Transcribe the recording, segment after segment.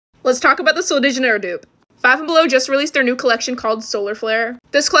Let's talk about the Sol de Janeiro dupe. 5below just released their new collection called Solar Flare.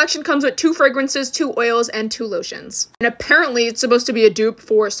 This collection comes with 2 fragrances, 2 oils, and 2 lotions. And apparently it's supposed to be a dupe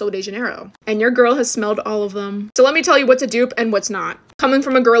for Sol de Janeiro. And your girl has smelled all of them. So let me tell you what's a dupe and what's not. Coming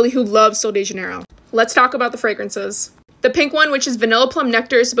from a girly who loves Sol de Janeiro. Let's talk about the fragrances. The pink one, which is Vanilla Plum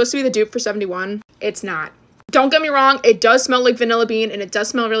Nectar, is supposed to be the dupe for 71. It's not. Don't get me wrong, it does smell like vanilla bean and it does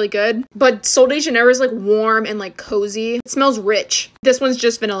smell really good. But Sol de Janeiro is like warm and like cozy. It smells rich. This one's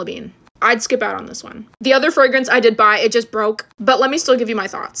just vanilla bean. I'd skip out on this one. The other fragrance I did buy, it just broke, but let me still give you my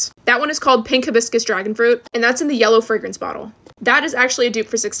thoughts. That one is called Pink Hibiscus Dragon Fruit, and that's in the yellow fragrance bottle. That is actually a dupe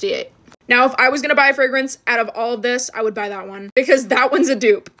for 68. Now, if I was gonna buy a fragrance out of all of this, I would buy that one because that one's a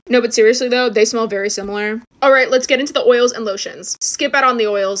dupe. No, but seriously though, they smell very similar. All right, let's get into the oils and lotions. Skip out on the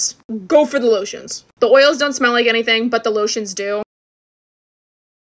oils. Go for the lotions. The oils don't smell like anything, but the lotions do.